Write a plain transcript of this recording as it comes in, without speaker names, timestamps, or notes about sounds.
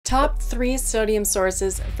Top 3 sodium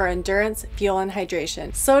sources for endurance, fuel, and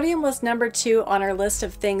hydration. Sodium was number 2 on our list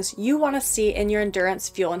of things you want to see in your endurance,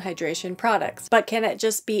 fuel, and hydration products. But can it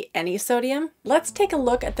just be any sodium? Let's take a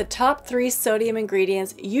look at the top 3 sodium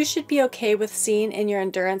ingredients you should be okay with seeing in your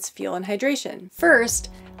endurance, fuel, and hydration. First,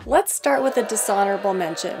 let's start with a dishonorable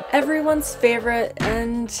mention. Everyone's favorite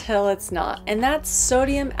until it's not, and that's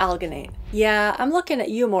sodium alginate. Yeah, I'm looking at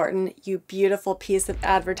you, Maurten, you beautiful piece of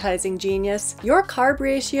advertising genius. Your carb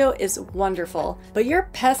ratio is wonderful, but your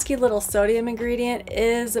pesky little sodium ingredient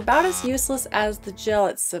is about as useless as the gel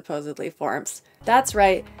it supposedly forms. That's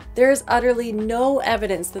right, there is utterly no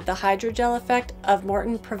evidence that the hydrogel effect of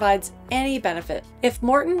Maurten provides any benefit. If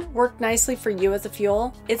Maurten worked nicely for you as a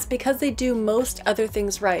fuel, it's because they do most other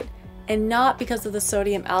things right, and not because of the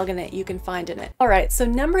sodium alginate you can find in it. Alright, so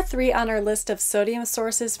number 3 on our list of sodium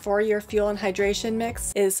sources for your fuel and hydration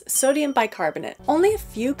mix is sodium bicarbonate. Only a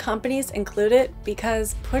few companies include it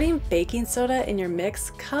because putting baking soda in your mix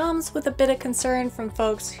comes with a bit of concern from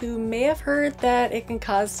folks who may have heard that it can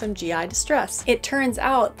cause some GI distress. It turns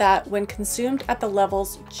out that when consumed at the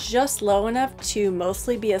levels just low enough to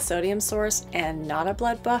mostly be a sodium source and not a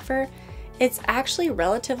blood buffer, it's actually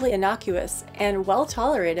relatively innocuous and well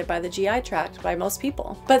tolerated by the GI tract by most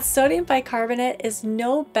people. But sodium bicarbonate is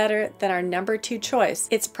no better than our number 2 choice.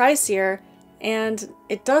 It's pricier and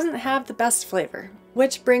it doesn't have the best flavor.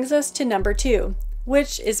 Which brings us to number 2,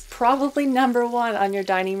 which is probably number 1 on your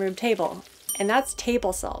dining room table, and that's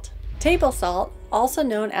table salt. Table salt, also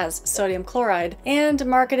known as sodium chloride, and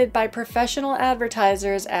marketed by professional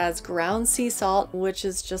advertisers as ground sea salt, which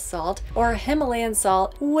is just salt, or Himalayan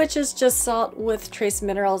salt, which is just salt with trace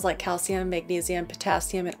minerals like calcium, magnesium,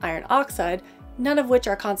 potassium, and iron oxide, none of which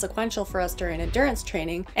are consequential for us during endurance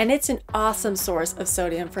training, and it's an awesome source of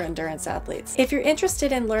sodium for endurance athletes. If you're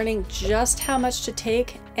interested in learning just how much to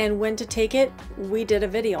take and when to take it, we did a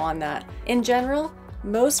video on that. In general,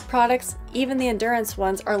 most products, even the endurance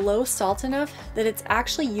ones, are low salt enough that it's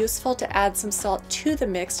actually useful to add some salt to the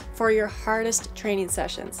mix for your hardest training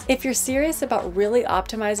sessions. If you're serious about really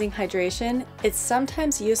optimizing hydration, it's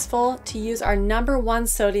sometimes useful to use our number 1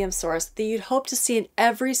 sodium source that you'd hope to see in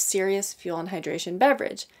every serious fuel and hydration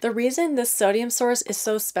beverage. The reason this sodium source is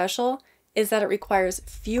so special is that it requires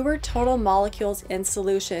fewer total molecules in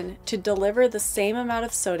solution to deliver the same amount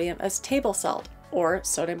of sodium as table salt, or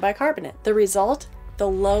sodium bicarbonate. The result? The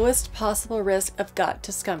lowest possible risk of gut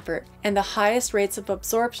discomfort and the highest rates of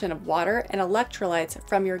absorption of water and electrolytes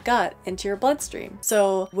from your gut into your bloodstream.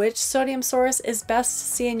 So which sodium source is best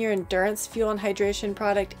to see in your endurance, fuel, and hydration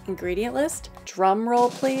product ingredient list? Drum roll,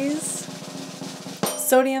 please.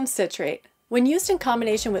 Sodium citrate. When used in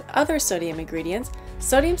combination with other sodium ingredients,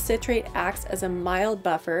 sodium citrate acts as a mild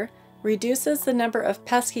buffer, reduces the number of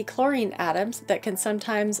pesky chlorine atoms that can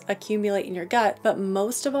sometimes accumulate in your gut, but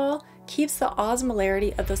most of all, keeps the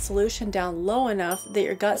osmolarity of the solution down low enough that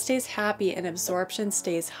your gut stays happy and absorption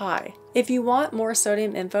stays high. If you want more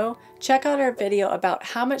sodium info, check out our video about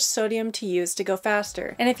how much sodium to use to go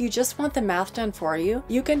faster. And if you just want the math done for you,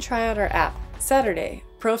 you can try out our app, Saturday,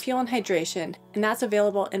 Pro Fuel and Hydration, and that's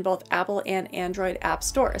available in both Apple and Android app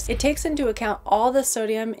stores. It takes into account all the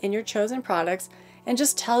sodium in your chosen products and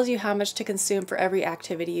just tells you how much to consume for every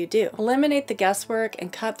activity you do. Eliminate the guesswork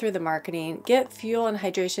and cut through the marketing. Get fuel and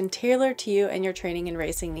hydration tailored to you and your training and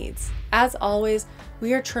racing needs. As always,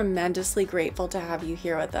 we are tremendously grateful to have you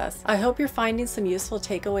here with us. I hope you're finding some useful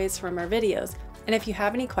takeaways from our videos, and if you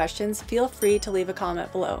have any questions, feel free to leave a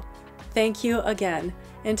comment below. Thank you again.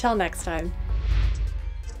 Until next time.